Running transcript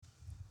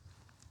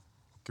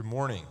Good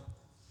morning.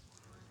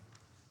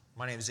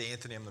 My name is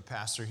Anthony. I'm the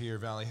pastor here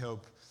at Valley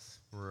Hope.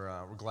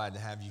 We're glad to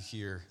have you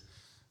here.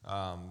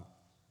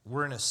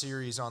 We're in a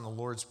series on the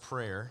Lord's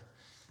Prayer,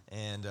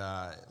 and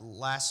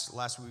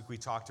last week we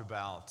talked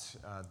about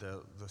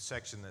the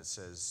section that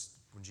says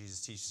when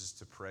Jesus teaches us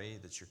to pray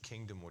that your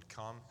kingdom would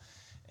come,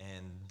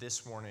 and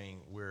this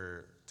morning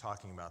we're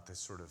talking about this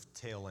sort of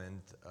tail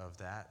end of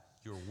that.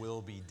 Your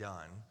will be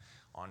done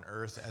on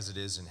earth as it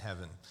is in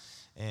heaven.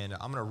 And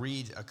I'm going to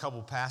read a couple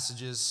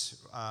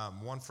passages,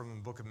 one from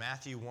the book of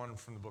Matthew, one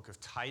from the book of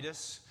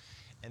Titus,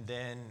 and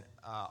then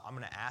I'm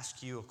going to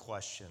ask you a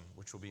question,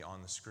 which will be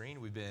on the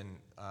screen. We've been,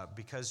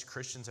 because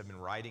Christians have been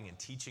writing and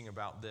teaching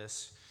about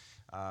this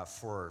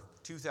for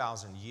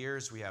 2,000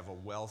 years, we have a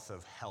wealth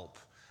of help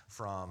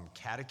from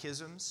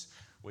catechisms,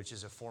 which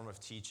is a form of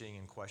teaching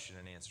and question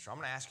and answer. So I'm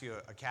going to ask you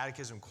a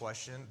catechism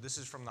question. This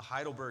is from the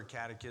Heidelberg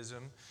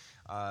Catechism,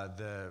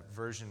 the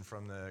version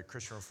from the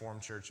Christian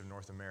Reformed Church of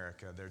North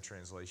America, their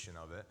translation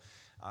of it.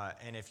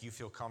 And if you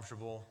feel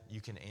comfortable, you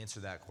can answer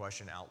that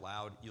question out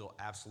loud. You'll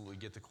absolutely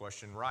get the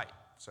question right.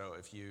 So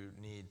if you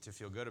need to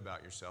feel good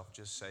about yourself,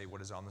 just say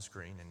what is on the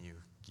screen and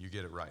you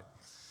get it right.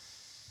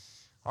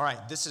 All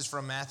right, this is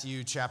from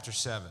Matthew chapter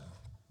 7.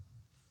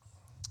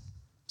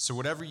 So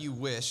whatever you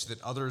wish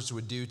that others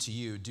would do to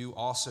you, do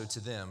also to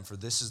them, for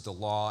this is the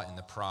law and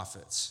the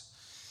prophets.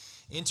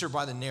 Enter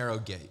by the narrow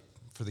gate,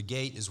 for the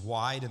gate is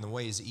wide and the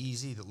way is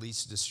easy that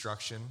leads to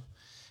destruction,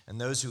 and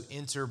those who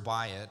enter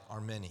by it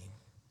are many.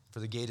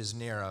 For the gate is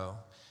narrow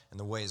and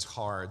the way is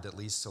hard that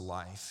leads to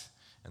life,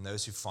 and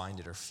those who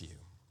find it are few.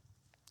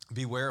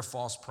 Beware of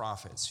false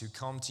prophets who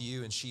come to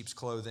you in sheep's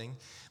clothing,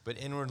 but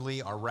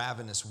inwardly are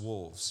ravenous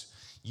wolves.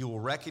 You will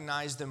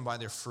recognize them by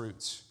their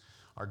fruits.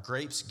 Are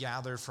grapes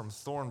gathered from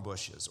thorn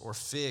bushes or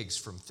figs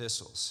from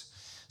thistles?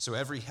 So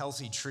every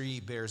healthy tree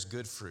bears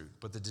good fruit,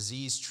 but the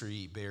diseased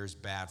tree bears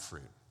bad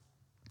fruit.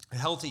 A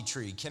healthy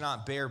tree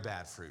cannot bear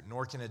bad fruit,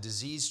 nor can a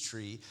diseased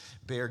tree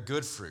bear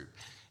good fruit.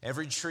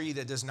 Every tree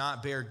that does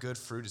not bear good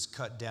fruit is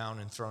cut down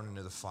and thrown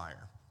into the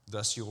fire.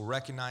 Thus you will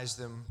recognize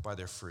them by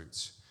their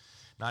fruits.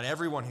 Not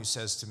everyone who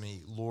says to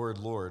me, Lord,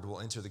 Lord, will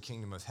enter the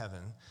kingdom of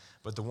heaven,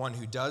 but the one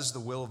who does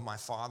the will of my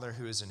Father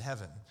who is in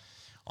heaven.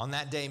 On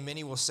that day,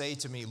 many will say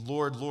to me,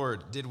 Lord,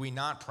 Lord, did we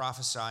not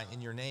prophesy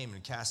in your name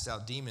and cast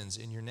out demons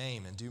in your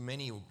name and do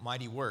many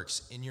mighty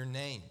works in your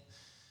name?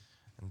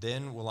 And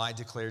then will I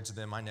declare to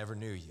them, I never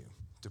knew you.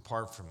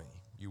 Depart from me,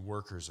 you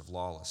workers of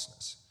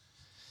lawlessness.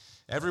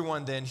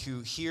 Everyone then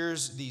who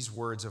hears these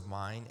words of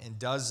mine and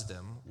does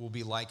them will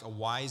be like a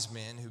wise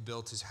man who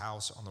built his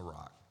house on the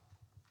rock.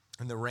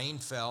 And the rain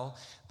fell,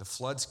 the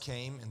floods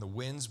came, and the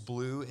winds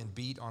blew and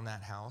beat on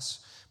that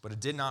house, but it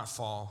did not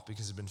fall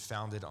because it had been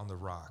founded on the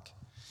rock.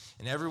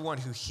 And everyone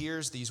who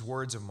hears these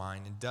words of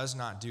mine and does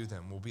not do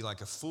them will be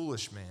like a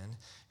foolish man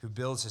who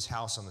builds his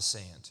house on the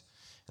sand.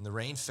 And the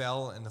rain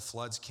fell, and the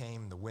floods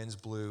came, and the winds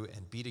blew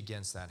and beat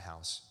against that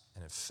house,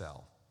 and it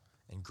fell.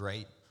 And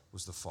great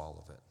was the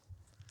fall of it.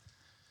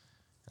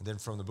 And then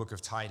from the book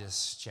of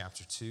Titus,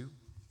 chapter 2.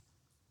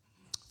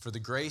 For the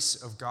grace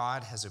of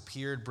God has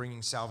appeared,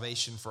 bringing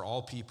salvation for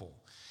all people,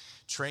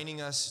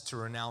 training us to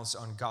renounce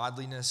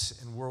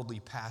ungodliness and worldly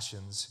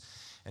passions,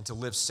 and to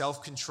live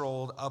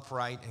self-controlled,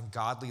 upright, and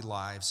godly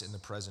lives in the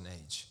present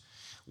age,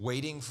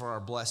 waiting for our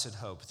blessed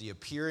hope, the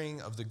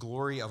appearing of the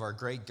glory of our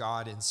great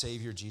God and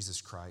Savior Jesus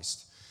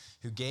Christ,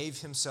 who gave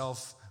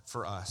himself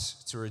for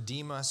us to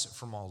redeem us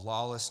from all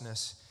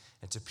lawlessness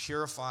and to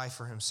purify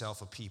for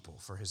himself a people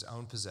for his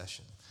own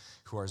possession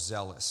who are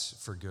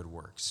zealous for good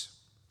works.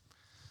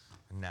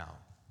 And now,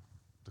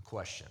 the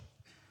question,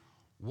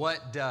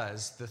 what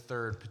does the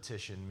third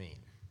petition mean?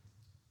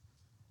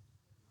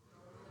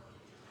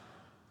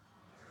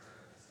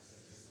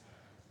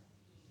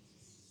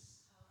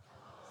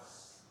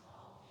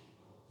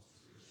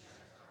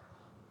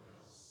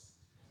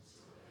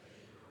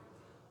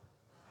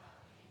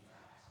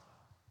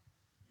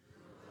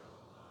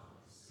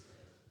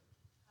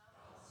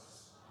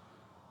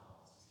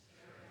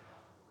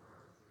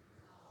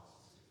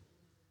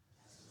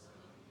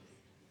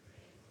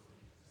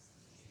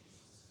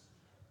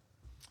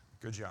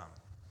 Good job.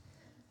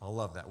 I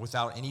love that.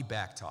 Without any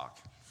back talk.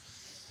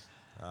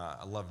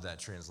 I love that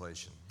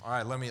translation. All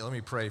right, let me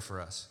pray for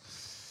us.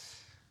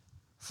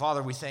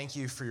 Father, we thank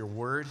you for your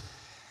word.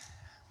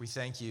 We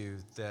thank you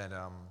that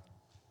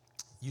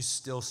you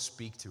still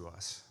speak to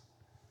us.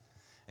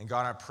 And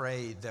God, I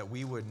pray that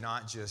we would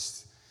not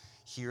just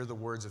hear the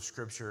words of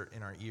Scripture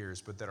in our ears,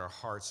 but that our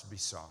hearts would be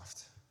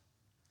soft.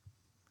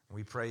 And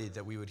we pray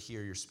that we would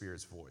hear your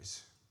Spirit's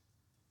voice,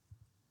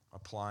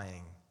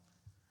 applying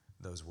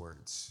those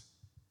words.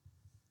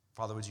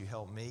 Father, would you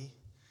help me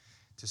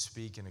to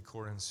speak in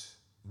accordance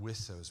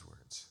with those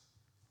words?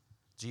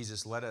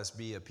 Jesus, let us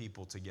be a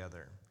people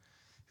together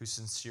who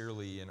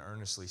sincerely and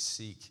earnestly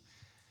seek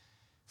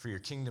for your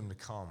kingdom to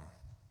come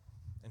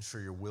and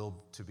for your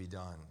will to be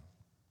done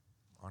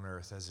on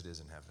earth as it is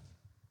in heaven.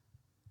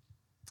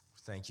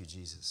 Thank you,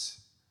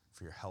 Jesus,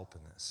 for your help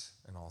in this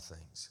and all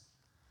things.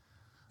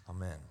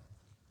 Amen.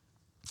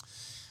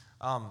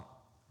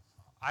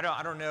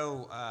 I don't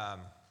know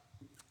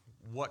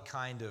what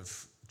kind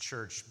of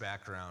church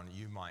background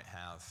you might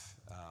have.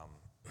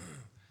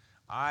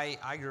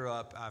 I grew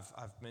up,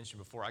 I've mentioned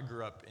before, I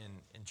grew up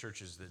in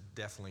churches that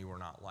definitely were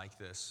not like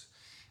this.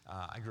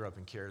 I grew up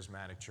in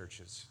charismatic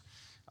churches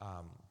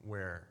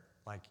where,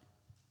 like,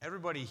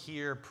 everybody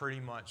here pretty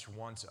much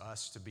wants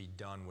us to be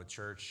done with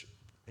church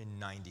in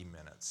 90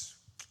 minutes.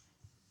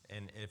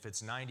 And if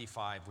it's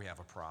 95, we have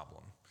a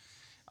problem.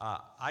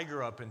 I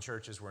grew up in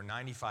churches where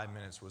 95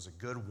 minutes was a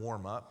good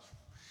warm-up,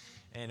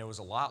 and it was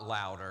a lot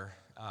louder,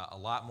 a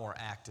lot more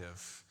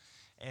active.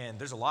 And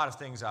there's a lot of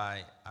things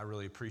I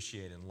really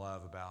appreciate and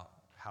love about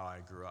how I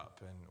grew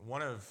up. And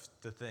one of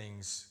the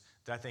things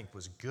that I think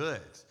was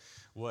good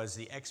was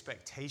the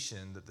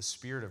expectation that the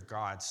Spirit of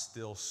God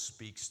still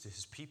speaks to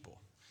his people.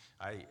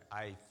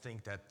 I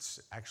think that's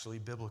actually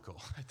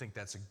biblical. I think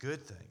that's a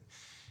good thing.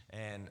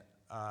 And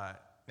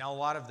now a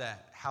lot of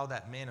that, how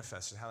that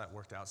manifested, how that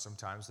worked out,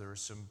 sometimes there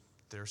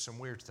are some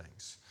weird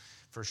things,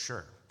 for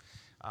sure.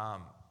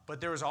 But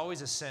there was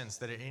always a sense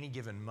that at any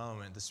given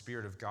moment, the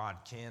Spirit of God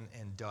can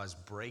and does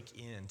break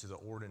into the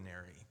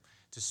ordinary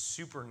to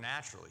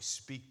supernaturally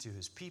speak to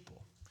his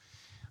people.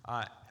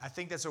 I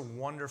think that's a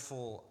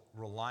wonderful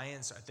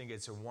reliance. I think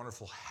it's a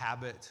wonderful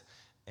habit.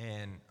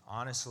 And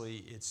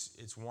honestly,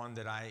 it's one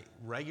that I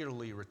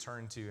regularly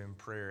return to in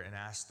prayer and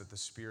ask that the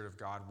Spirit of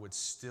God would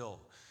still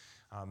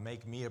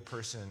make me a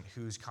person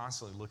who's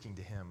constantly looking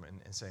to him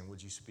and saying,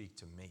 would you speak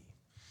to me?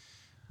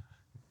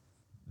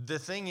 The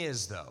thing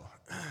is, though,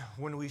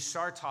 when we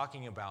start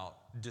talking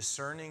about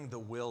discerning the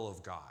will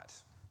of God,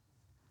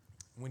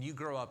 when you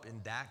grow up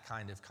in that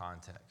kind of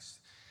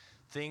context,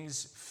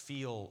 things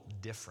feel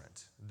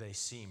different. They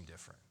seem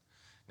different.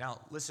 Now,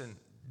 listen,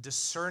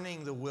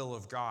 discerning the will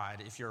of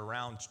God, if you're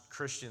around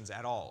Christians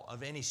at all,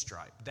 of any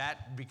stripe,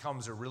 that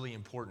becomes a really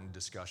important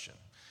discussion.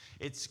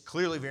 It's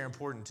clearly very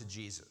important to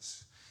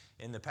Jesus.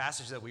 In the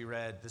passage that we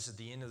read, this is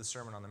the end of the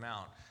Sermon on the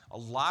Mount, a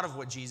lot of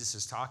what Jesus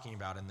is talking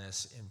about in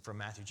this, from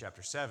Matthew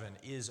chapter 7,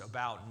 is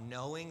about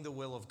knowing the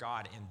will of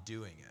God and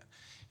doing it.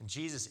 And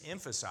Jesus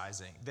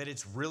emphasizing that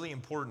it's really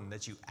important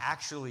that you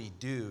actually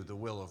do the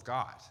will of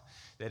God,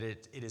 that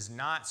it is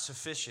not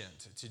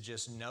sufficient to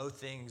just know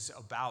things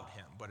about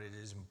him, but it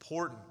is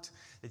important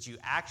that you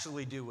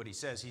actually do what he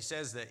says. He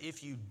says that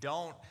if you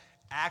don't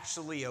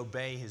actually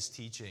obey his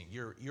teaching,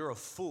 you're a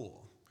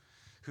fool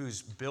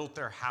who's built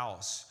their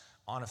house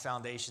on a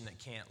foundation that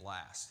can't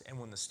last. And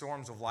when the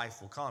storms of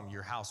life will come,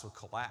 your house will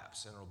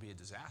collapse and it'll be a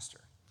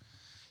disaster.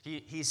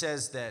 He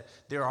says that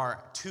there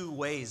are two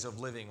ways of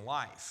living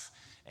life.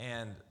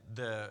 And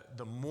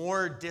the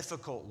more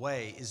difficult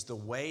way is the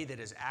way that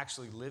is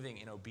actually living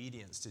in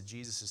obedience to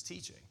Jesus'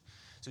 teaching.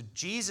 So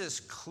Jesus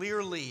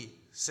clearly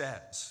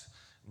says,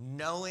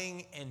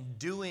 knowing and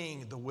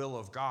doing the will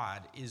of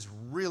God is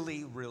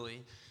really,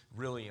 really,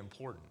 really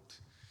important.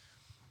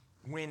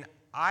 When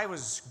I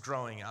was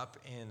growing up,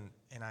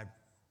 and I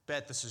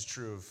bet this is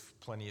true of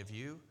plenty of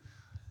you,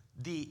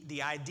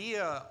 the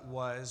idea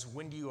was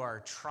when you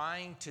are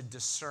trying to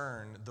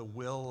discern the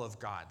will of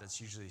God,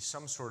 that's usually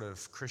some sort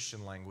of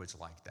Christian language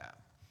like that,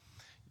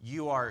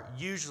 you are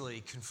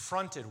usually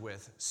confronted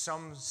with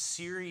some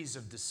series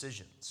of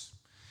decisions.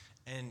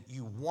 And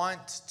you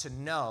want to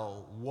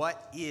know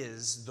what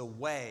is the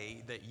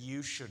way that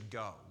you should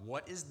go.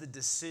 What is the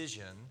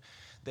decision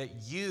that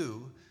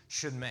you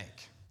should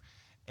make?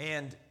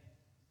 And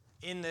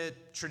in the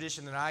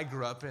tradition that I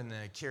grew up in,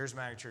 the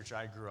charismatic church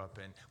I grew up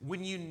in,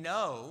 when you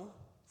know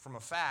from a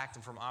fact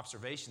and from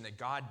observation that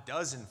God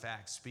does in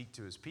fact speak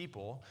to his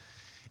people,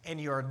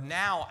 and you're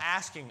now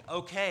asking,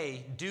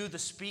 okay, do the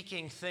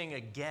speaking thing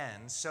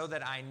again so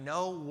that I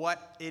know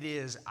what it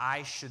is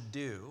I should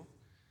do,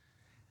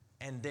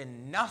 and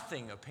then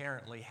nothing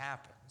apparently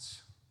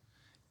happens,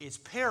 it's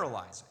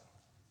paralyzing.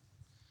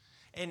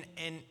 And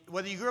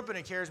whether you grew up in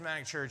a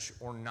charismatic church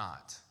or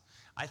not,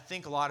 I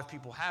think a lot of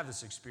people have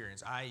this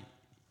experience.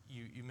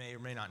 You may or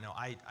may not know,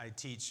 I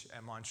teach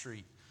at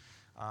Montreat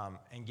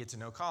and get to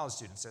know college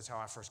students. That's how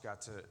I first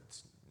got to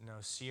know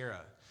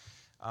Sierra.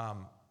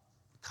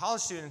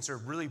 College students are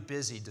really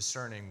busy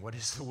discerning what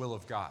is the will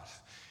of God.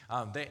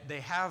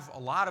 They have a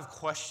lot of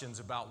questions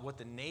about what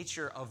the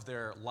nature of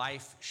their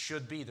life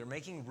should be. They're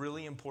making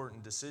really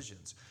important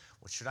decisions.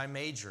 What should I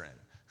major in?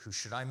 Who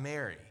should I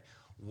marry?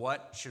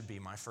 What should be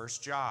my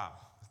first job?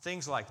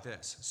 Things like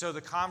this. So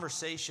the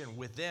conversation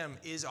with them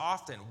is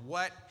often,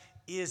 what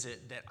is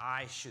it that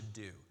I should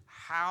do?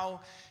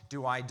 How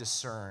do I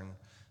discern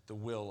the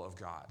will of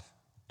God?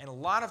 And a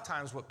lot of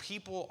times what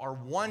people are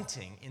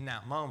wanting in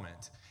that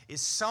moment is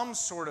some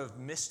sort of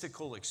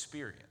mystical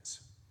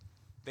experience.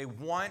 They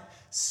want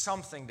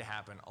something to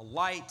happen, a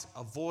light,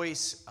 a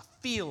voice, a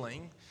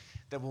feeling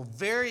that will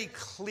very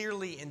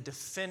clearly and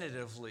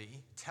definitively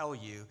tell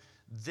you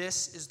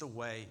this is the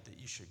way that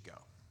you should go.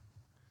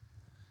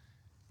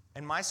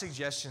 And my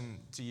suggestion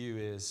to you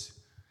is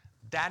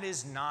that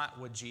is not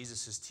what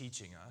Jesus is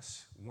teaching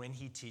us when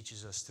he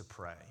teaches us to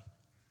pray.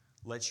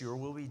 Let your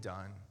will be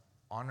done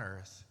on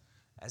earth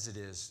as it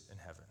is in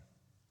heaven.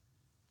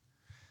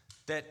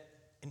 That,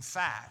 in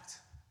fact,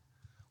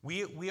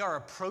 We are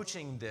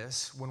approaching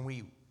this when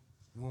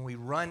we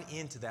run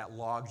into that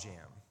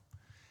logjam,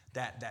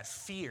 that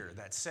fear,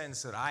 that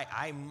sense that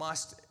I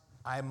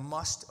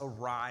must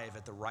arrive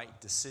at the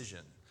right decision.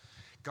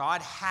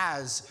 God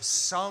has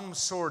some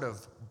sort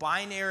of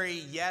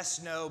binary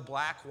yes, no,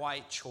 black,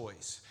 white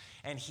choice,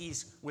 and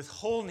he's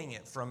withholding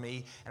it from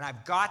me, and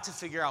I've got to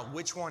figure out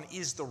which one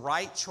is the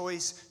right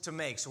choice to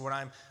make. So when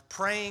I'm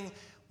praying,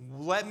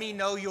 let me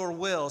know your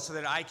will so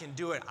that I can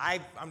do it,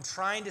 I'm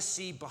trying to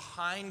see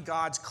behind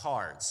God's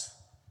cards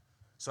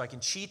so I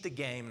can cheat the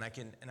game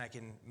and I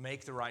can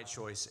make the right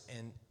choice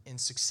and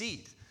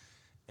succeed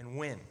and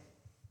win.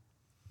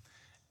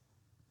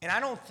 And I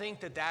don't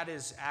think that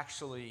is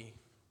actually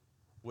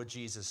what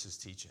Jesus is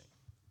teaching.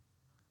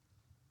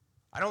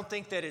 I don't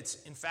think that it's,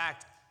 in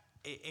fact,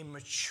 a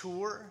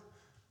mature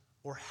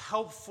or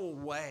helpful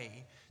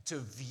way to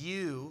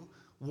view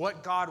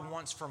what God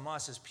wants from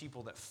us as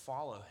people that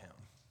follow him.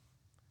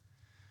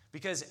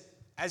 Because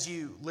as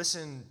you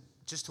listen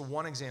just to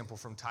one example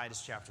from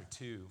Titus chapter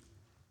 2,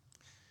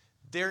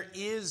 there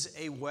is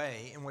a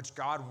way in which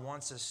God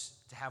wants us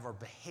to have our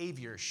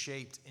behavior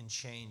shaped and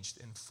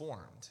changed and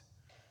formed.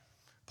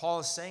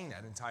 Paul is saying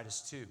that in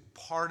Titus 2.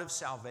 Part of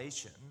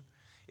salvation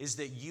is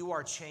that you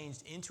are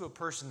changed into a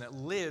person that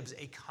lives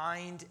a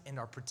kind and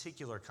a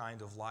particular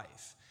kind of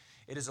life.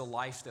 It is a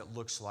life that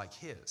looks like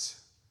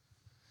his.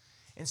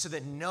 And so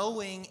that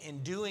knowing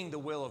and doing the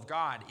will of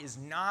God is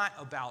not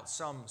about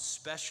some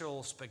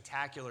special,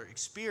 spectacular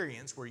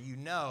experience where you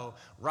know,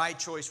 right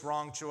choice,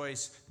 wrong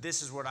choice,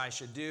 this is what I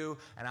should do,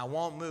 and I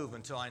won't move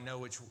until I know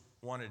which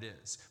one it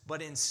is.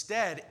 But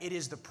instead, it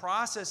is the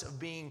process of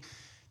being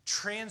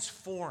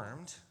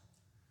transformed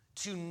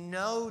to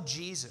know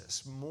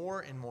Jesus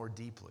more and more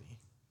deeply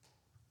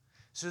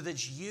so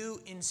that you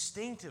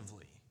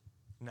instinctively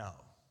know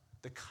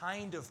the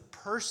kind of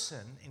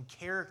person and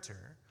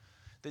character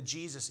that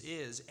Jesus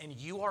is, and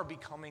you are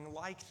becoming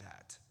like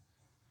that.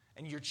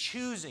 And you're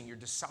choosing, you're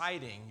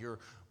deciding, you're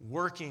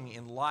working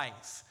in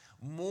life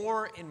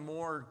more and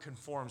more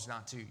conforms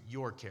not to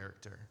your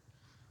character,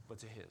 but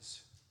to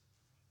his.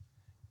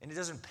 And it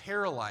doesn't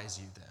paralyze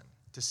you then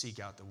to seek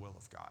out the will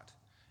of God.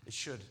 It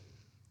should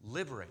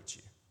liberate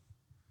you.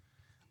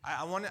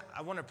 I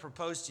want to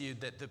propose to you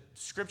that the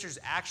scriptures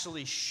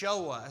actually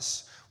show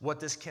us what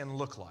this can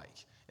look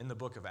like in the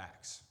book of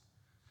Acts.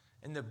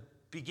 In the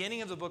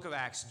beginning of the book of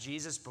Acts,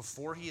 Jesus,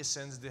 before he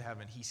ascends to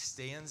heaven, he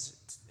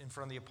stands in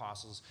front of the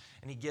apostles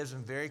and he gives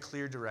them very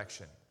clear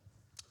direction.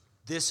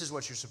 This is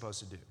what you're supposed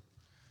to do.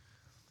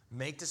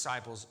 Make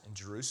disciples in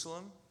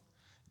Jerusalem,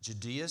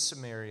 Judea,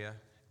 Samaria,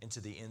 and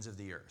to the ends of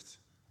the earth.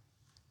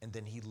 And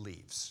then he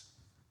leaves.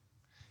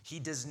 He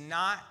does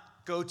not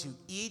go to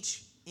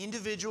each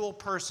individual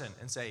person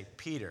and say,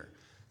 Peter,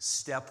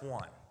 step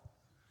one,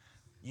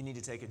 you need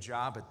to take a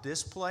job at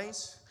this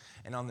place,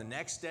 and on the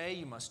next day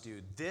you must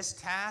do this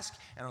task,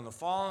 and on the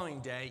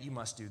following day you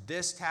must do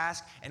this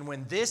task, and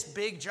when this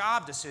big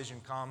job decision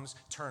comes,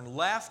 turn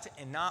left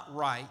and not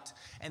right,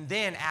 and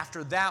then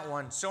after that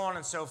one, so on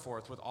and so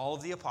forth with all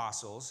of the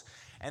apostles,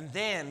 and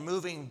then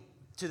moving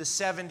to the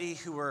 70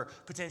 who were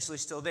potentially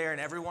still there,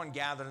 and everyone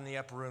gathered in the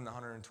upper room, the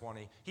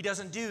 120. He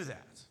doesn't do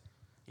that.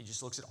 He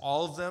just looks at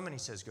all of them and he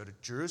says, go to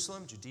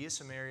Jerusalem, Judea,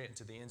 Samaria, and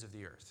to the ends of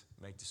the earth.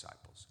 Make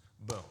disciples.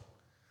 Boom.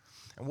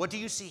 And what do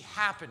you see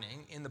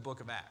happening in the book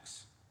of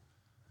Acts?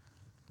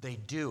 They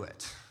do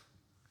it.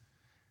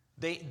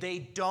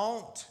 They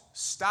don't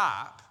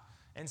stop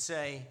and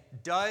say,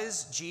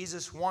 does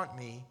Jesus want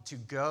me to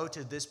go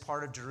to this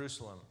part of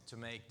Jerusalem to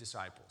make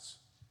disciples?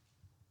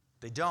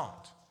 They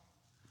don't.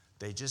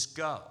 They just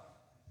go.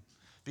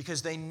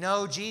 Because they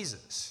know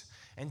Jesus.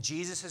 And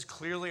Jesus has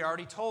clearly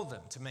already told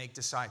them to make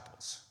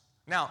disciples.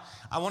 Now,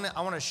 I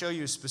want to show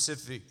you a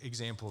specific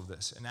example of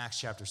this in Acts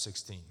chapter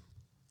 16.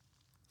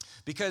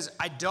 Because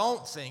I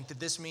don't think that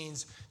this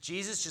means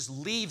Jesus just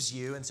leaves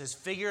you and says,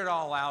 figure it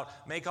all out,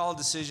 make all the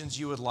decisions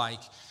you would like,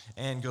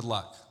 and good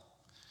luck.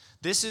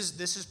 This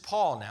is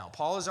Paul now.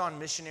 Paul is on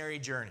missionary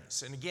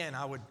journeys. And again,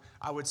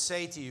 I would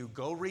say to you,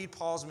 go read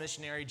Paul's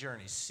missionary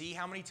journeys. See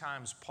how many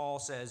times Paul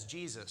says,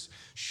 Jesus,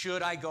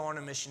 should I go on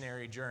a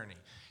missionary journey?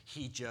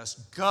 He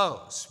just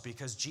goes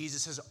because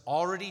Jesus has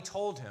already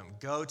told him,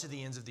 go to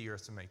the ends of the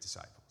earth to make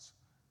disciples.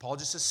 Paul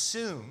just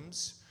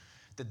assumes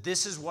that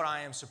this is what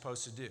I am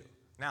supposed to do.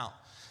 Now,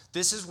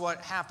 this is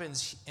what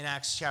happens in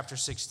Acts chapter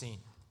 16.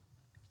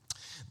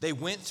 They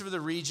went through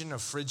the region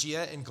of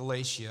Phrygia and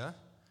Galatia,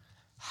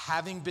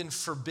 having been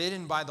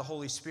forbidden by the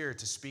Holy Spirit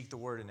to speak the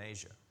word in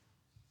Asia.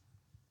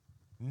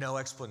 No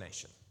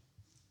explanation.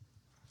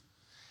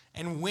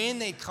 And when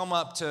they come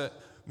up to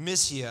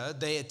Mysia,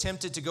 they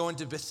attempted to go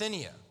into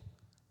Bithynia,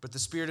 but the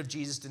Spirit of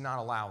Jesus did not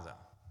allow them.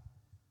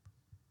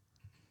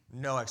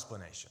 No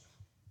explanation.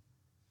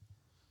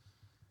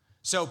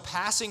 So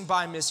passing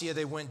by Mysia,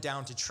 they went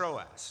down to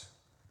Troas.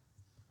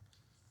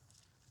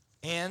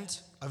 And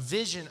a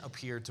vision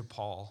appeared to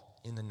Paul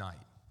in the night.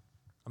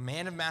 A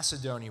man of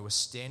Macedonia was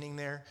standing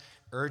there,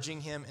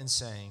 urging him and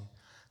saying,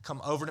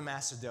 come over to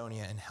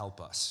Macedonia and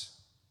help us.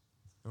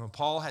 And when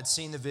Paul had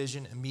seen the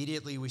vision,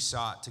 immediately we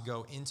sought to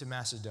go into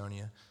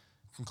Macedonia,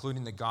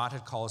 concluding that God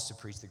had called us to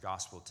preach the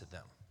gospel to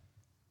them.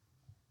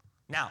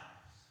 Now,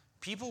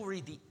 people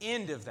read the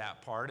end of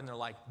that part and they're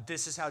like,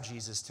 this is how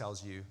Jesus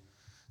tells you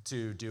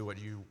to do what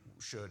you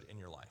should in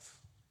your life.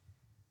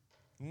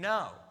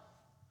 No.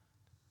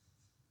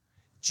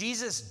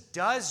 Jesus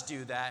does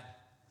do that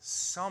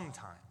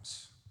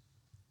sometimes.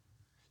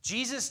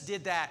 Jesus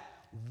did that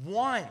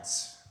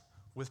once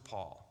with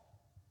Paul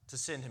to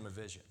send him a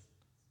vision.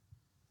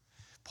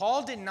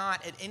 Paul did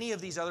not, at any of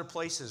these other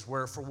places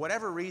where, for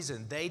whatever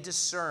reason, they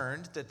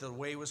discerned that the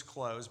way was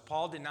closed,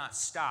 Paul did not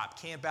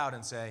stop, camp out,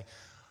 and say,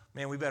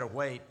 man, we better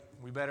wait.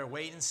 We better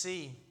wait and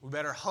see. We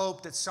better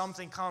hope that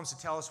something comes to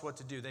tell us what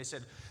to do. They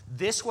said,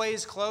 this way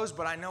is closed,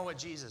 but I know what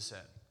Jesus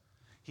said.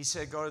 He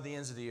said, go to the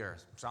ends of the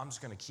earth. So I'm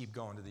just going to keep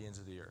going to the ends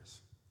of the earth.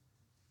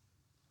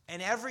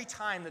 And every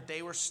time that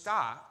they were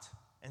stopped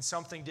and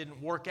something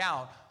didn't work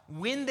out,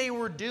 when they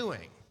were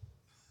doing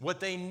what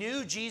they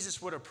knew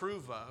Jesus would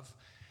approve of,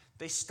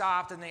 they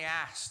stopped and they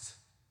asked,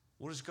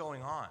 what is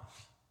going on?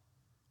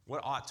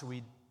 What ought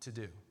we to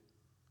do?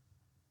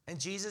 And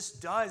Jesus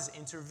does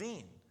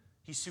intervene.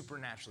 He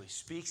supernaturally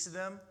speaks to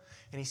them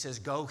and he says,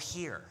 go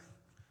here.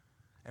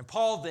 And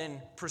Paul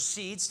then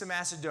proceeds to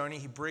Macedonia.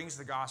 He brings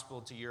the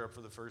gospel to Europe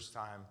for the first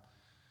time.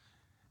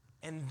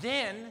 And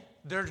then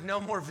there's no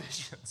more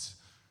visions.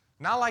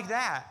 Not like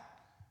that.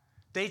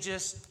 They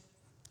just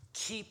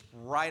keep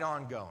right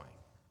on going.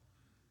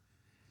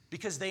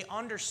 Because they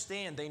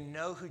understand, they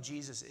know who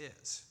Jesus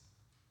is.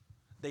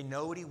 They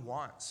know what he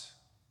wants.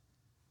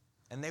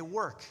 And they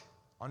work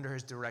under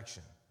his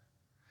direction.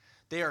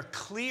 They are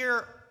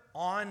clear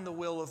on the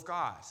will of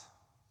God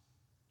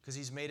because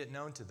he's made it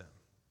known to them.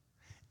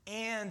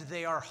 And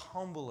they are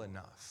humble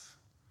enough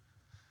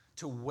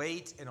to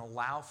wait and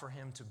allow for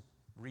him to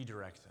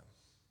redirect them.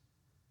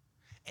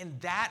 And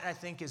that, I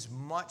think, is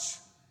much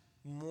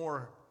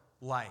more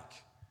like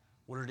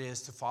what it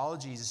is to follow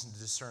Jesus and to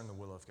discern the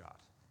will of God.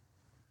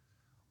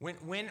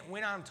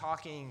 When I'm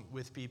talking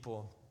with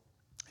people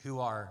who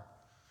are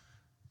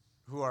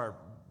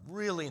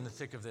really in the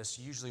thick of this,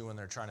 usually when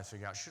they're trying to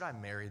figure out, should I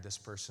marry this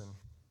person?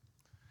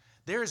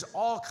 There's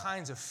all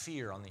kinds of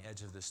fear on the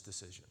edge of this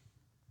decision.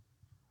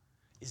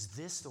 Is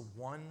this the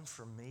one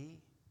for me?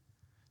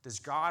 Does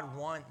God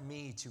want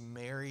me to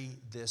marry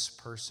this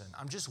person?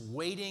 I'm just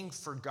waiting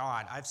for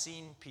God. I've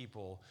seen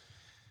people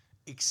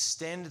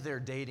extend their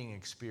dating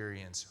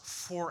experience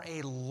for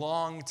a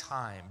long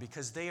time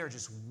because they are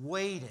just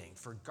waiting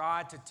for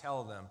God to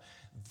tell them,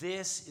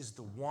 this is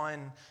the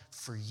one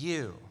for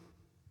you.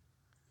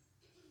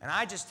 And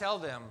I just tell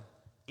them,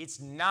 it's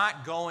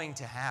not going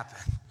to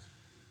happen.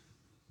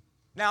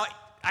 Now,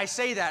 I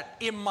say that,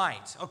 it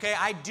might, okay?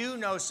 I do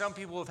know some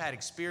people have had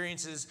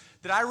experiences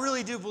that I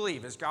really do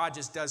believe as God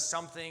just does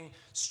something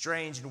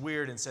strange and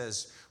weird and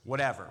says,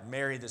 whatever,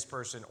 marry this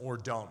person or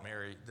don't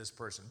marry this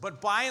person.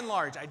 But by and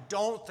large, I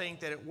don't think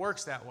that it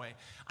works that way.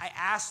 I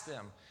ask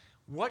them,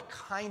 what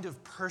kind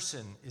of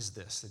person is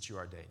this that you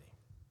are dating?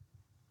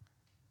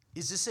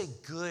 Is this a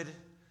good,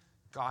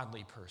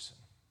 godly person?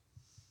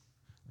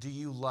 Do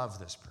you love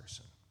this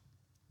person?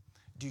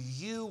 Do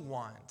you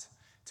want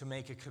to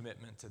make a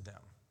commitment to them?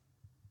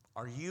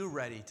 Are you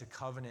ready to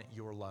covenant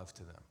your love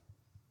to them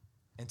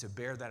and to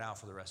bear that out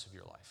for the rest of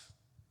your life?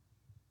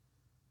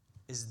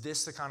 Is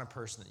this the kind of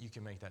person that you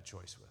can make that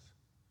choice with?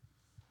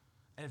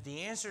 And if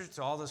the answer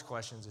to all those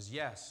questions is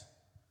yes,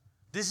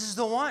 this is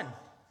the one.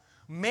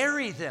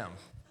 Marry them.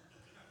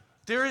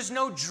 There is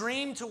no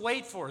dream to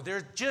wait for.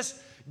 Just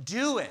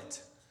do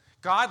it.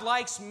 God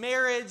likes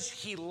marriage.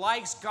 He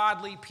likes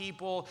godly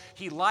people.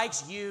 He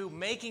likes you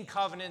making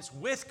covenants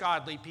with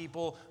godly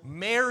people.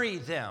 Marry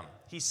them.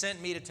 He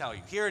sent me to tell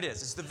you. Here it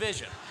is. It's the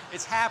vision.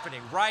 It's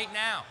happening right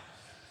now.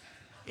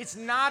 It's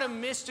not a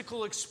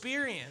mystical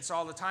experience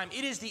all the time.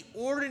 It is the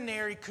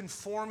ordinary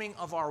conforming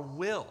of our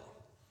will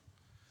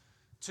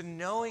to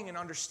knowing and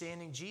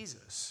understanding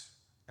Jesus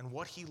and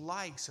what he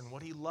likes and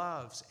what he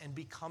loves and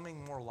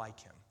becoming more like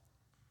him.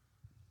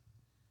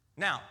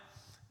 Now,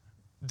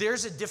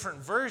 there's a different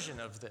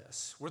version of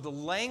this where the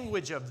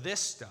language of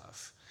this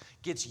stuff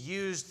gets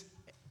used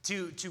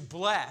to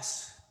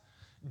bless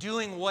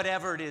doing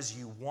whatever it is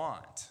you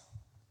want.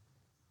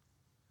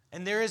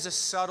 And there is a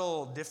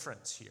subtle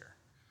difference here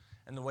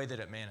in the way that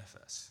it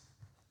manifests.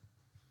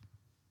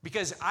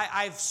 Because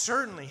I've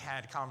certainly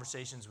had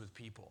conversations with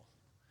people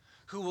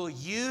who will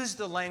use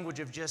the language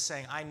of just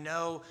saying, I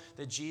know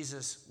that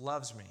Jesus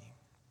loves me,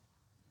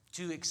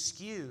 to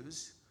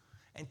excuse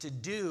and to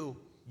do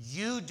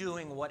you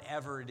doing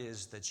whatever it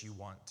is that you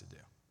want to do.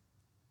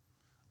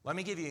 Let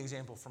me give you an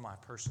example from my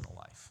personal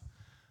life,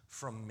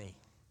 from me.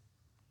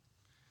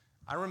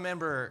 I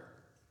remember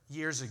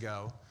years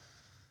ago,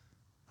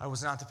 I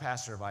was not the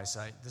pastor of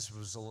Eyesight.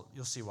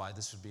 You'll see why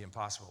this would be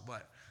impossible.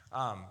 But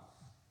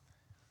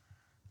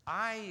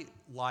I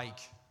like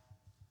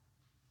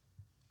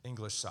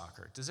English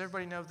soccer. Does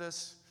everybody know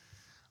this?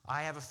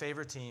 I have a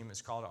favorite team.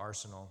 It's called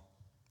Arsenal.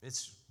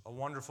 It's a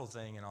wonderful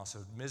thing and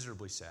also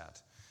miserably sad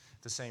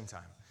at the same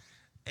time.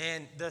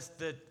 And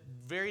the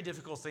very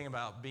difficult thing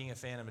about being a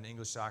fan of an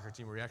English soccer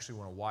team where you actually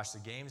want to watch the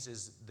games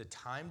is the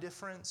time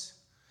difference.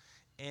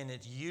 And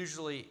it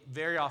usually,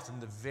 very often,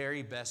 the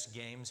very best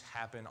games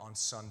happen on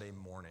Sunday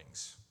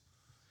mornings.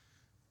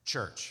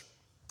 Church.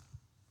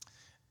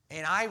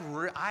 And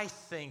I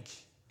think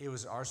it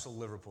was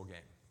Arsenal-Liverpool game.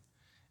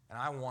 And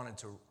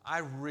I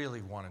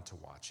really wanted to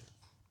watch it.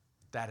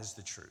 That is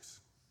the truth.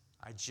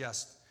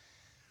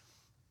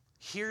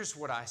 Here's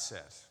what I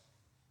said.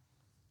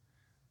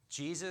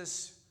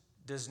 Jesus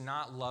does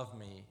not love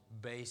me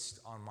based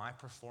on my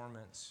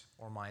performance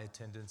or my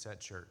attendance at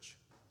church.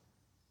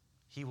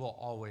 He will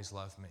always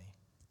love me.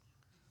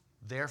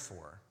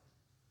 Therefore,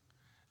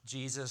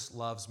 Jesus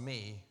loves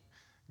me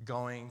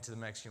going to the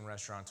Mexican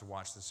restaurant to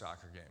watch the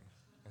soccer game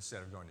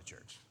instead of going to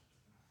church.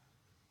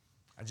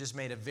 I just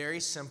made a very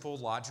simple,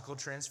 logical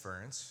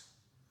transference.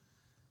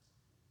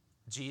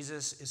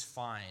 Jesus is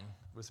fine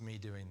with me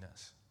doing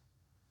this.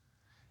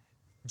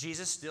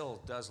 Jesus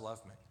still does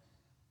love me.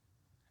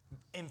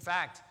 In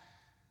fact,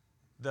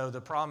 though, the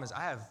problem is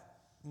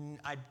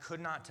I could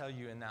not tell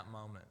you in that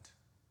moment,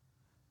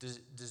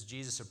 does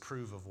Jesus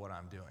approve of what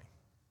I'm doing?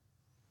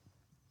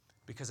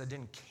 Because I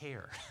didn't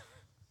care.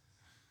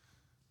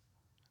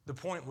 The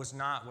point was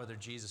not whether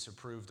Jesus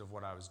approved of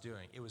what I was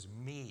doing. It was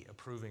me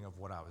approving of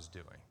what I was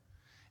doing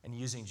and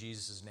using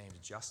Jesus' name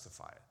to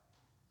justify it.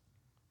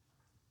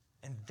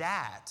 And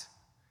that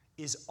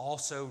is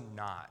also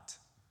not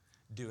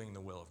doing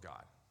the will of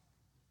God.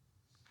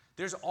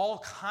 There's all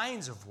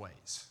kinds of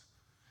ways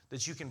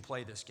that you can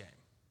play this game.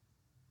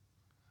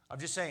 I'm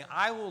just saying,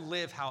 I will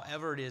live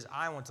however it is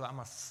I want to. I'm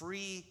a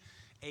free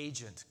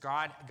agent.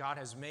 God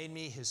has made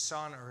me his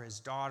son or his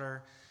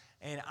daughter.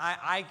 And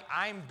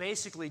I'm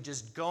basically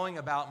just going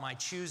about my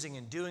choosing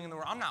and doing in the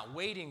world. I'm not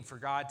waiting for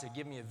God to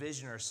give me a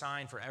vision or a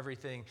sign for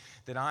everything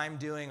that I'm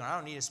doing, or I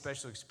don't need a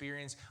special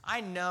experience.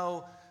 I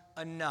know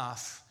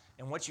enough,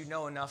 and what you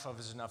know enough of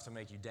is enough to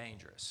make you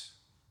dangerous.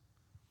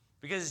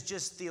 Because it's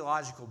just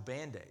theological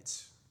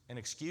band-aids and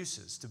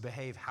excuses to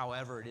behave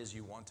however it is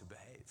you want to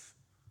behave.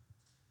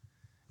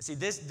 See,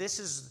 this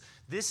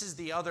is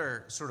the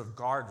other sort of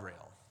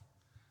guardrail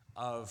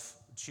of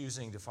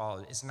choosing to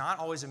follow. It's not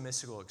always a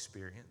mystical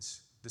experience,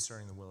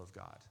 discerning the will of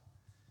God.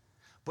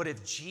 But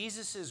if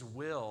Jesus'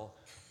 will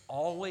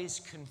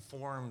always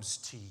conforms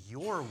to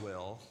your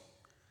will,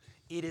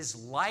 it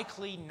is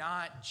likely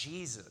not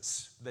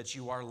Jesus that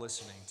you are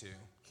listening to.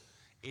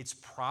 It's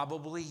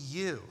probably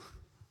you.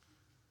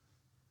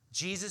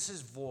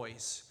 Jesus'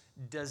 voice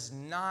does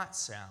not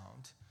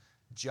sound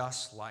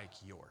just like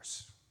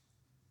yours.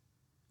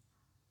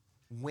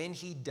 When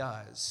he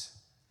does,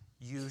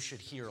 you should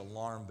hear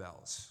alarm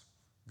bells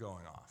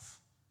going off.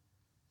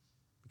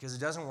 Because it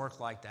doesn't work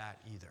like that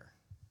either.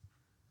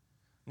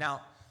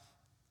 Now,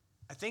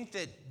 I think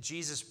that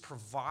Jesus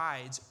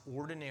provides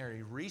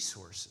ordinary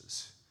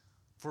resources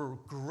for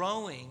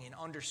growing and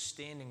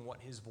understanding what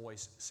his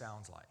voice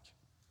sounds like.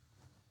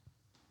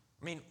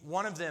 I mean,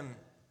 one of them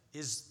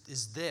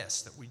is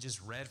this that we just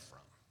read from.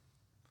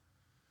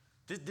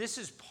 This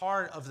is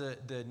part of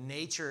the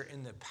nature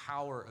and the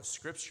power of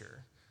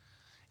Scripture,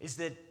 is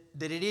that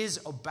it is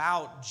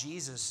about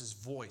Jesus'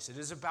 voice. It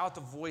is about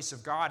the voice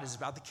of God. It is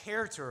about the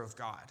character of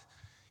God,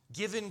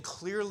 given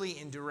clearly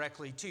and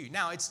directly to you.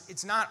 Now,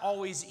 it's not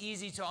always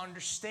easy to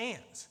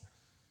understand.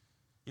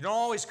 You don't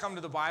always come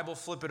to the Bible,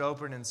 flip it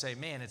open, and say,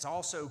 man, it's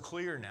all so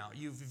clear now.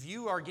 If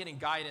you are getting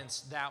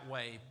guidance that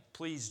way,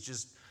 please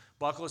just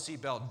buckle a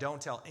seatbelt.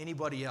 Don't tell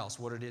anybody else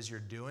what it is you're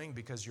doing,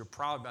 because you're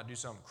probably about to do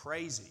something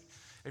crazy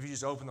if you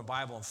just open the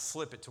Bible and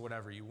flip it to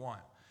whatever you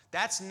want.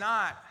 That's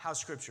not how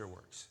Scripture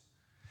works.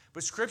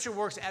 But Scripture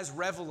works as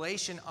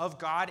revelation of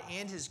God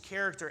and his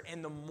character.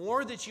 And the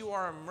more that you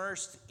are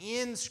immersed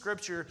in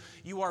Scripture,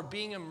 you are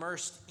being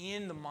immersed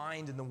in the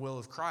mind and the will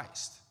of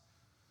Christ.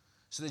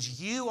 So that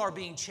you are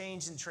being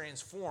changed and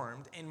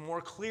transformed and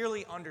more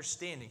clearly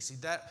understanding. See,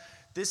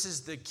 this is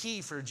the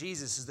key for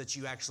Jesus, is that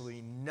you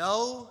actually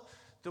know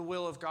the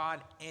will of God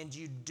and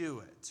you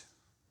do it.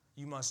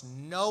 You must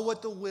know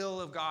what the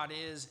will of God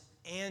is,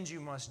 and you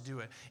must do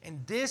it.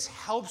 And this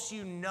helps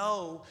you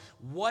know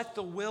what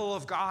the will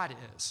of God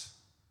is.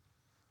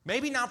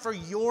 Maybe not for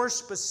your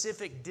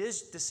specific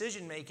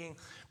decision making,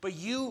 but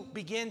you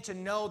begin to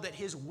know that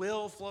his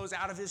will flows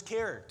out of his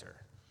character.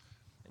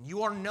 And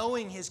you are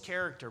knowing his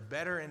character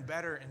better and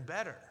better and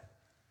better.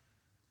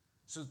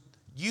 So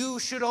you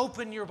should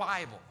open your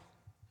Bible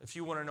if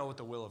you want to know what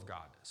the will of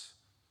God is.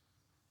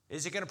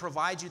 Is it going to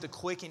provide you the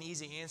quick and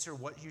easy answer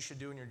what you should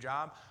do in your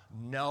job?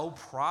 No,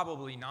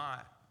 probably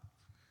not.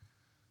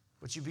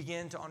 But you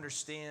begin to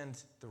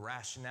understand the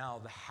rationale,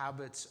 the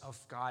habits of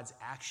God's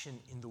action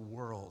in the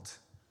world.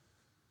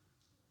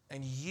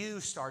 And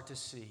you start to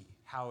see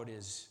how it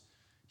is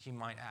he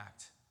might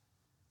act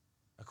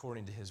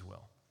according to his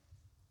will.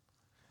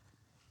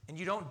 And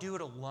you don't do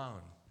it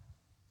alone.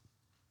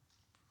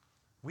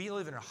 We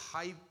live in a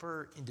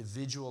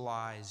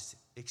hyper-individualized,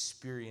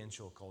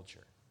 experiential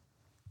culture.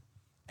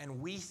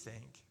 And we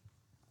think,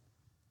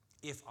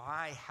 if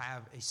I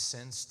have a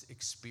sensed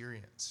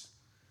experience,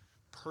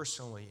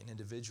 personally and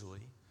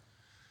individually,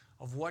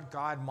 of what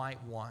God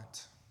might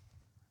want,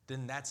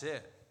 then that's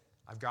it.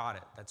 I've got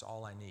it. That's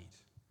all I need.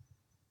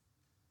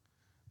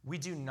 We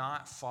do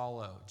not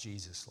follow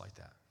Jesus like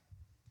that.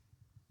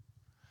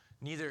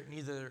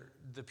 Neither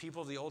the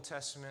people of the Old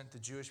Testament, the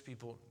Jewish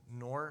people,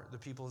 nor the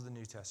people of the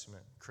New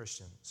Testament,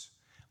 Christians,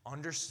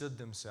 understood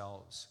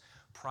themselves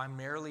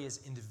primarily as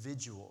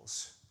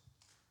individuals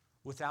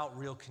without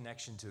real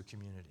connection to a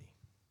community.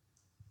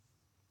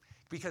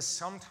 Because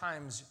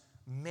sometimes,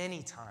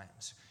 many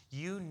times,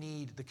 you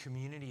need the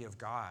community of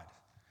God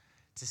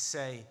to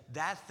say,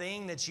 that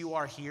thing that you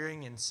are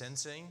hearing and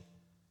sensing,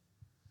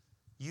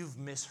 you've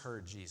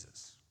misheard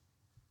Jesus.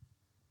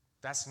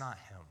 That's not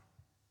him.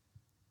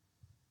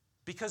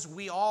 Because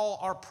we all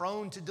are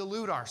prone to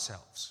delude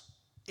ourselves.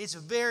 It's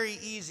very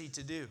easy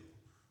to do.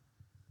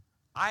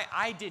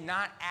 I did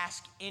not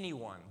ask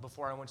anyone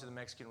before I went to the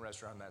Mexican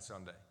restaurant that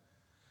Sunday,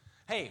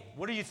 hey,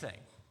 what do you think?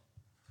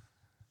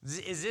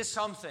 Is this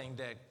something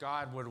that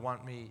God would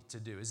want me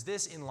to do? Is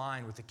this in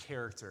line with the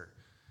character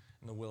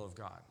and the will of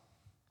God?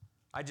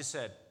 I just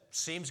said,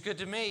 seems good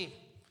to me.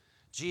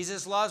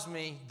 Jesus loves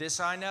me.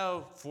 This I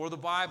know, for the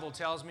Bible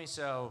tells me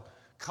so.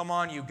 Come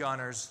on, you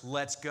gunners,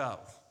 let's go.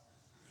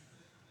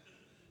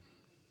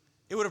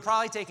 It would have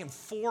probably taken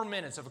 4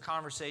 minutes of a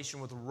conversation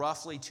with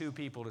roughly 2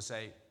 people to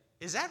say,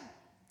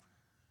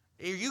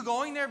 are you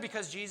going there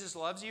because Jesus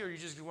loves you, or you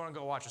just want to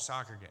go watch a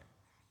soccer game?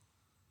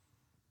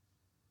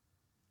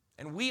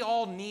 And we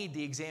all need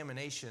the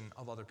examination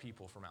of other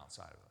people from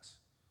outside of us.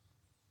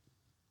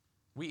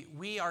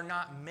 We are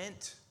not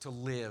meant to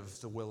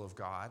live the will of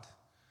God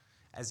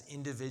as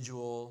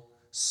individual,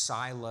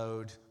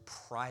 siloed,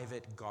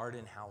 private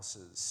garden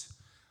houses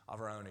of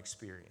our own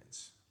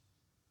experience.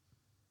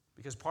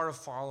 Because part of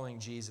following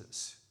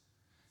Jesus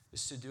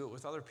is to do it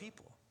with other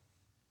people.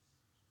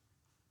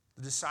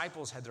 The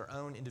disciples had their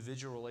own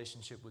individual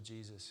relationship with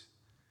Jesus,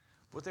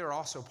 but they were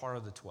also part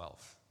of the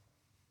 12.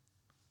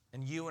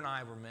 And you and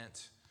I were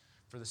meant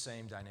for the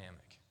same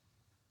dynamic.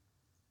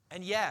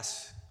 And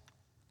yes,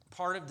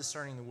 part of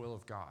discerning the will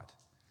of God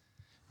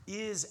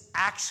is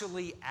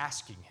actually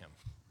asking him.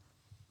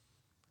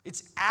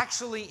 It's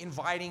actually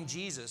inviting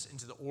Jesus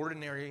into the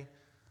ordinary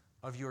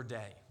of your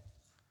day,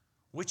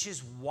 which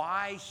is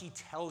why he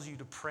tells you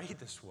to pray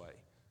this way.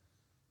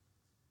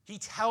 He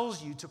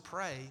tells you to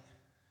pray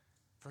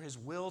for his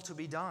will to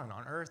be done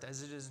on earth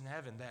as it is in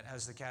heaven, that,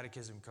 as the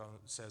Catechism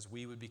says,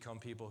 we would become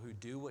people who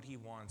do what he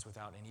wants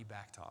without any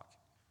backtalk.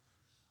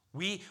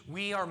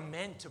 We are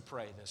meant to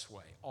pray this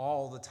way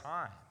all the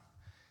time.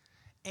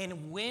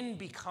 And when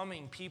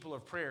becoming people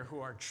of prayer who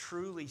are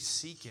truly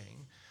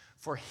seeking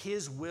for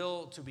his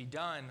will to be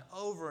done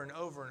over and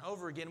over and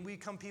over again, we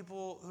become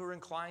people who are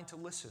inclined to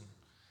listen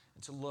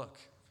and to look,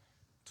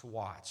 to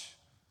watch,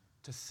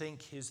 to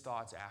think his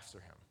thoughts after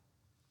him.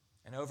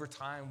 And over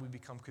time, we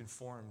become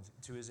conformed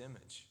to his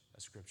image,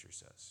 as Scripture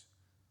says.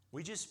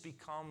 We just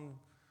become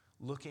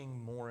looking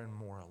more and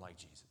more like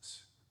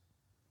Jesus.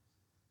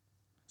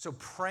 So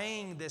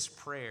praying this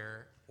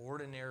prayer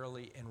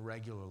ordinarily and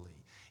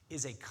regularly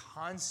is a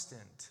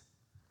constant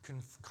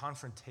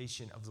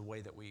confrontation of the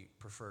way that we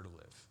prefer to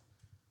live,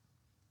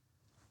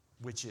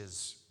 which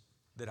is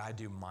that I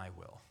do my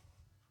will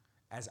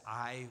as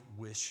I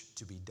wish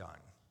to be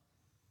done,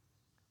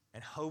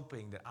 and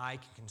hoping that I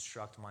can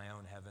construct my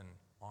own heaven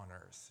on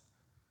earth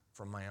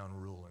from my own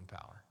rule and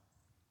power.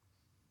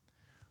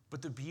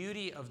 But the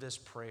beauty of this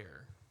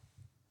prayer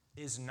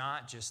is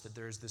not just that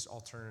there's this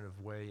alternative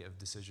way of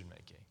decision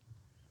making.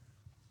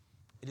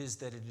 It is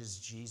that it is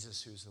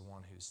Jesus who's the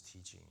one who's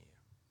teaching you.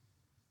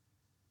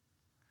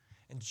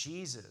 And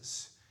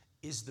Jesus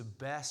is the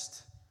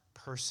best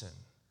person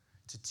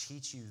to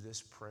teach you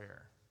this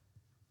prayer.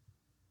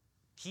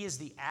 He is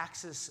the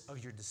axis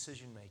of your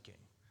decision making,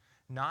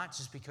 not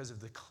just because of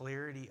the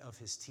clarity of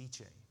his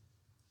teaching,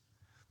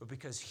 but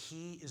because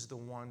he is the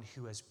one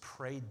who has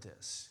prayed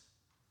this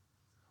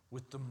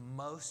with the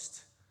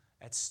most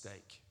at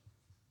stake.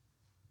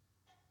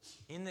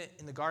 In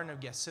the Garden of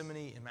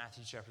Gethsemane in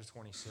Matthew chapter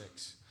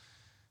 26,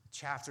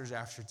 chapters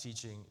after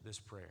teaching this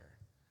prayer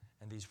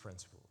and these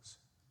principles,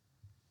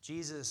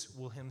 Jesus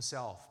will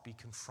himself be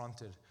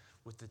confronted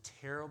with the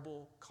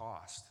terrible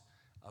cost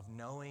of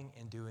knowing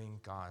and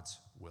doing God's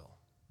will.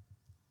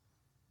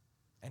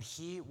 And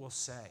he will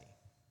say,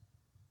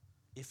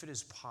 if it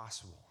is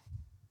possible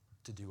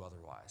to do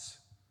otherwise,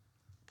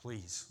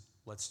 please,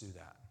 let's do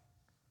that.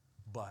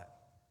 But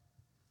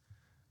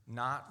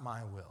not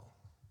my will,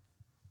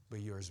 but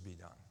yours be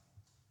done.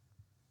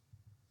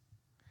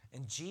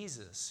 And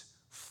Jesus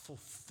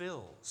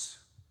fulfills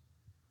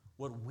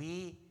what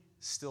we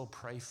still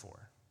pray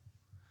for.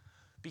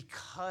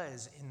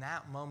 Because in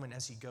that moment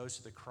as he goes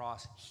to the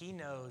cross, he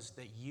knows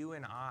that you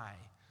and I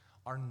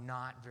are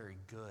not very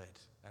good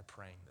at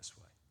praying this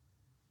way.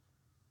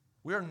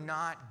 We're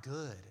not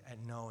good at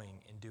knowing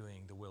and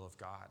doing the will of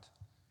God.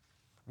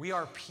 We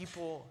are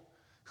people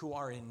who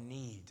are in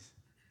need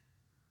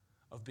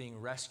of being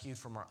rescued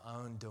from our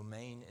own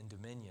domain and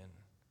dominion.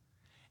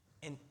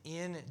 And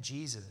in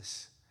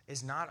Jesus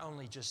is not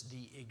only just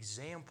the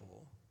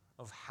example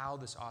of how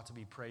this ought to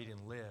be prayed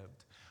and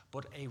lived,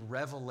 but a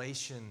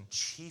revelation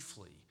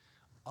chiefly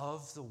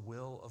of the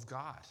will of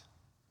God.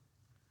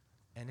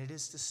 And it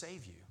is to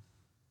save you.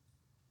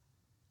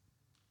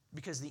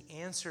 Because the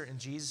answer in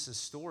Jesus'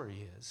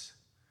 story is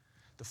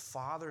the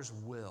Father's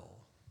will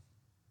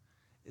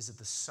is that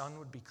the Son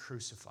would be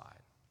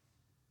crucified,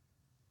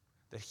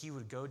 that he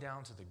would go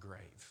down to the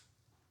grave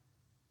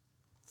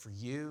for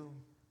you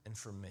and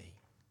for me.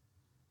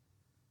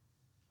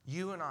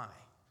 You and I,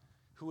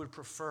 who would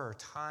prefer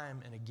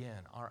time and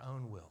again our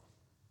own will,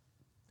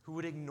 who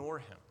would ignore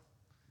him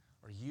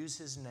or use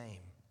his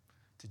name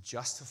to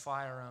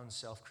justify our own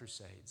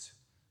self-crusades.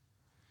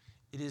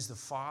 It is the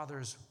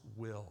Father's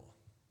will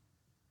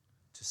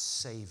to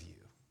save you.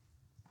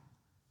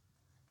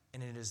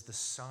 And it is the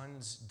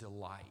Son's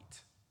delight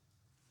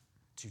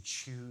to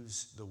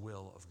choose the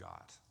will of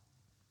God.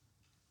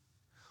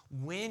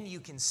 When you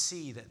can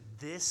see that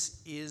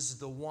this is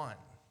the one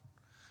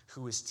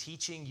who is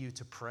teaching you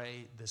to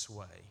pray this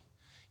way,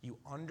 you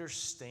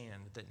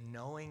understand that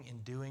knowing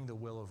and doing the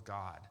will of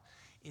God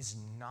is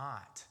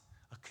not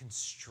a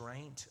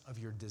constraint of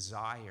your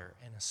desire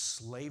and a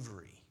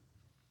slavery,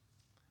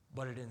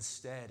 but it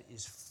instead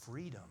is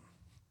freedom.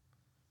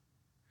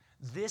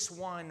 This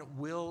one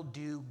will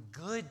do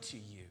good to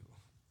you.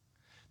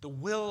 The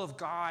will of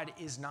God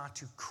is not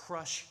to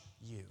crush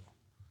you.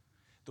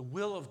 The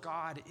will of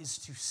God is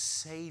to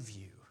save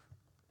you.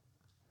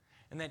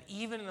 And that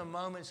even in the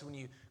moments when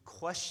you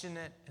question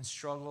it and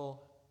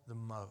struggle the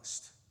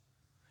most,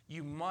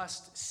 you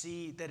must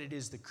see that it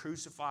is the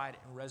crucified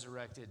and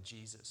resurrected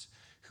Jesus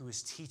who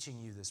is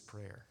teaching you this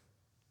prayer.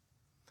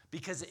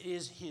 Because it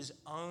is his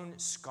own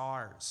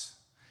scars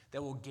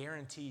that will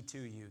guarantee to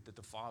you that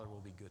the Father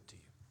will be good to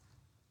you.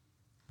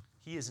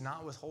 He is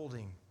not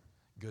withholding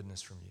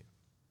goodness from you.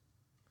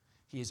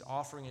 He is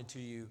offering it to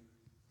you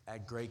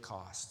at great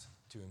cost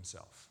to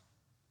himself.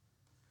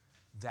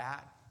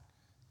 That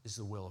is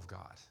the will of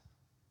God.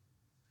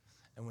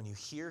 And when you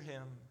hear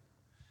him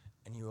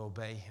and you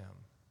obey him,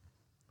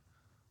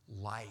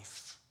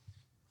 life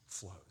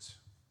flows.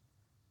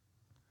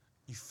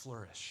 You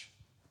flourish.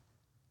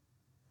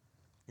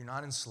 You're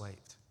not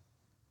enslaved.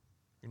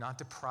 You're not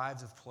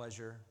deprived of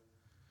pleasure.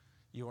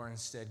 You are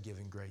instead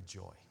given great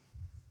joy.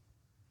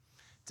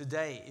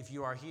 Today, if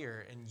you are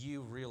here and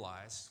you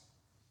realize,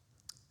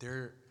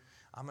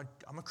 I'm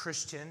a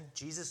Christian,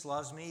 Jesus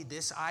loves me,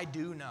 this I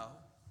do know,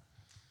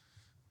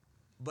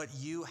 but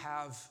you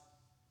have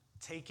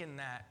taken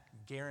that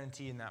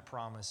guarantee and that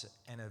promise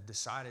and have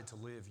decided to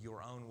live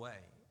your own way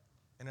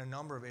in a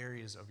number of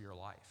areas of your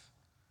life.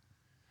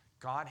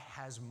 God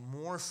has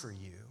more for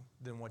you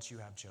than what you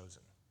have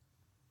chosen.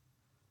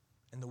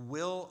 And the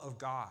will of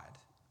God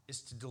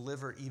is to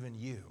deliver even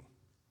you,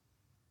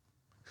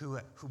 who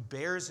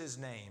bears his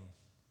name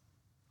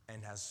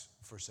and has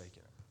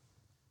forsaken him.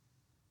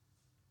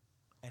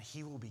 And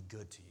he will be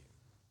good to you.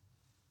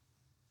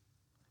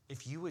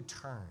 If you would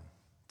turn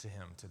to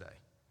him today,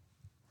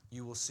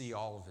 you will see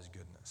all of his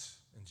goodness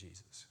in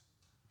Jesus.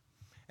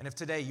 And if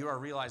today you are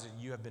realizing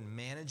you have been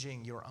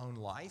managing your own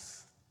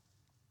life,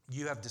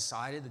 you have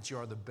decided that you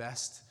are the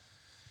best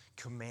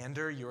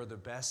commander, you are the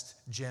best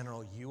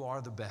general, you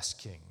are the best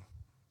king,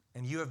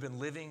 and you have been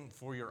living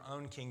for your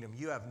own kingdom,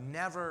 you have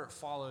never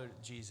followed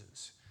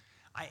Jesus,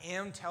 I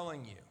am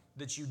telling you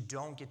that you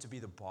don't get to be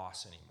the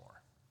boss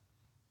anymore.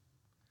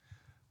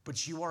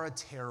 But you are a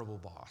terrible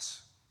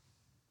boss.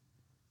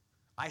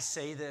 I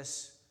say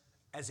this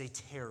as a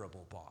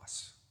terrible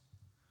boss.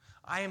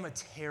 I am a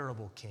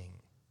terrible king,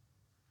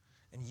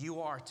 and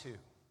you are too.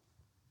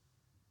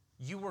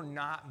 You were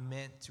not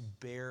meant to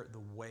bear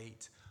the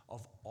weight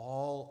of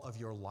all of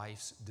your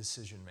life's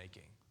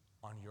decision-making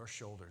on your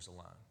shoulders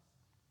alone.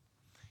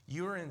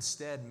 You are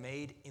instead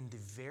made in the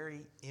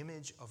very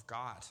image of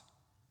God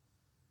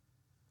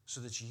so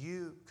that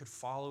you could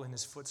follow in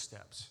his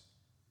footsteps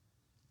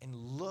and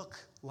look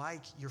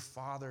like your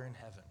Father in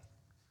heaven,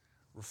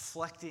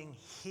 reflecting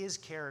his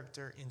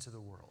character into the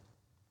world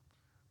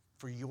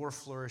for your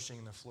flourishing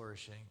and the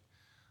flourishing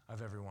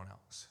of everyone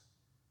else.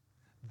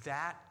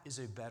 That is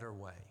a better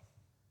way.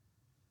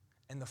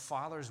 And the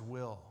Father's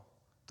will,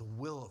 the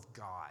will of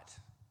God,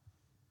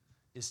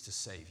 is to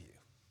save you.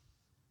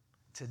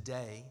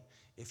 Today,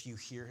 if you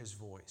hear his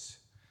voice,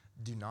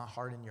 do not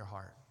harden your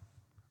heart,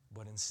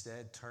 but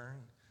instead turn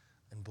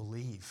and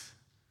believe.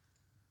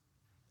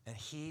 And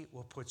he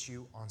will put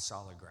you on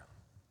solid ground,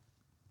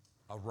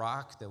 a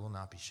rock that will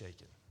not be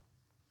shaken,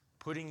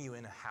 putting you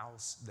in a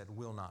house that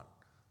will not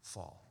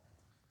fall.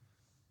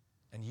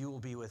 And you will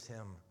be with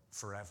him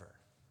forever,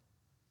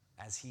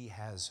 as he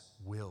has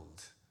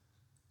willed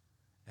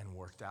and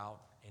worked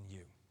out in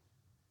you.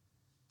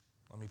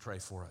 Let me pray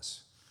for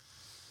us.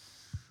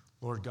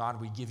 Lord God,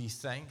 we give you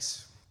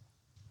thanks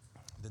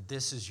that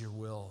this is your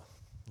will,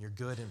 your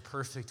good and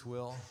perfect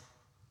will,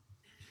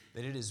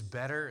 that it is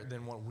better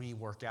than what we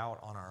work out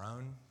on our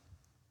own.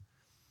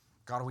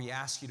 God, we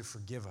ask you to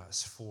forgive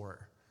us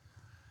for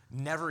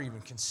never even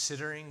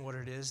considering what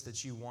it is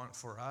that you want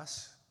for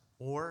us,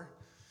 or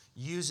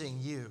using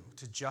you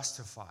to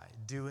justify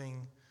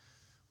doing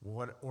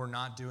what or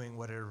not doing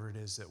whatever it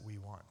is that we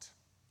want.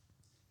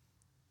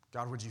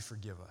 God, would you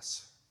forgive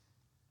us?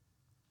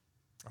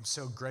 I'm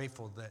so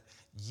grateful that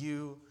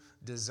you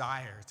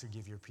desire to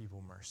give your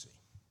people mercy.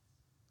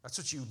 That's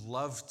what you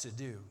love to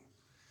do.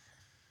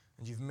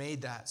 And you've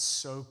made that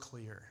so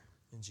clear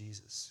in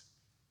Jesus.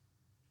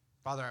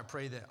 Father, I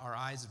pray that our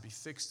eyes would be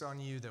fixed on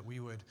you, that we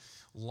would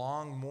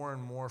long more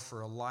and more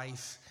for a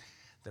life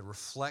that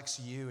reflects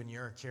you and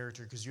your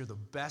character, because you're the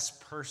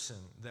best person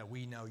that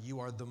we know. You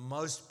are the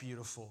most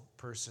beautiful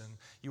person.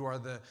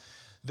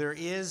 There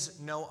is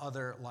no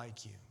other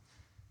like you.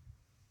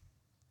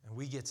 And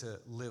we get to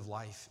live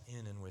life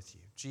in and with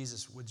you.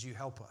 Jesus, would you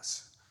help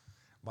us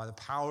by the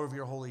power of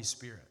your Holy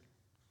Spirit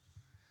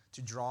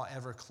to draw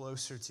ever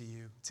closer to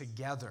you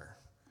together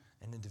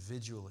and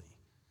individually,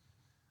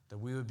 that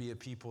we would be a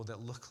people that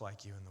look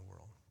like you in the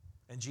world.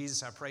 And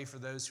Jesus, I pray for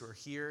those who are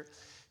here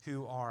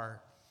who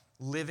are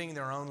living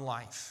their own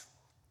life,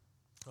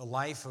 a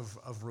life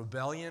of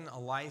rebellion, a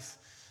life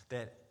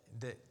that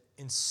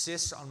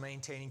insists on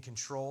maintaining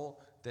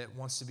control, that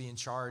wants to be in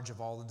charge of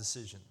all the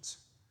decisions.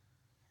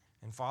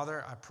 And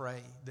Father, I pray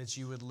that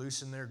you would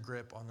loosen their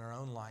grip on their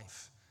own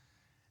life,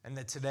 and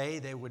that today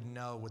they would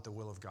know what the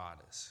will of God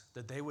is,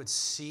 that they would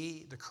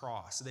see the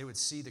cross, they would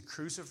see the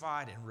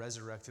crucified and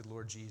resurrected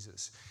Lord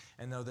Jesus,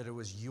 and know that it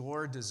was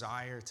your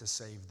desire to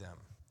save them.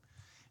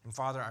 And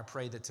Father, I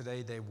pray that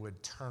today they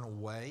would turn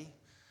away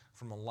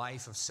from a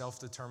life of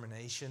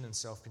self-determination and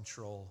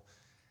self-control,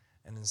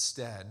 and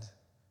instead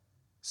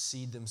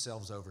cede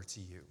themselves over to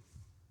you.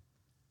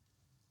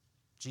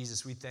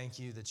 Jesus, we thank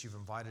you that you've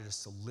invited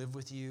us to live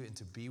with you and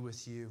to be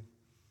with you.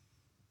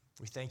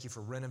 We thank you for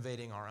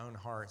renovating our own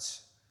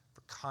hearts, for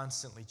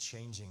constantly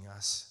changing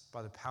us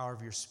by the power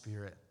of your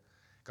Spirit.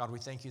 God, we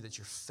thank you that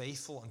you're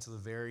faithful until the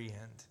very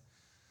end.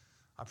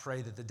 I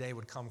pray that the day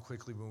would come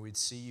quickly when we'd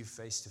see you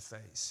face to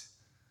face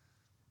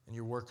and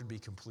your work would be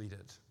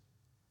completed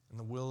and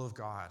the will of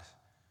God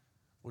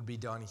would be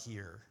done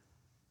here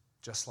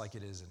just like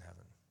it is in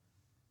heaven.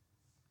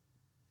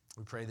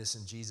 We pray this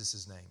in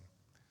Jesus' name.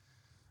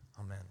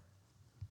 Amen.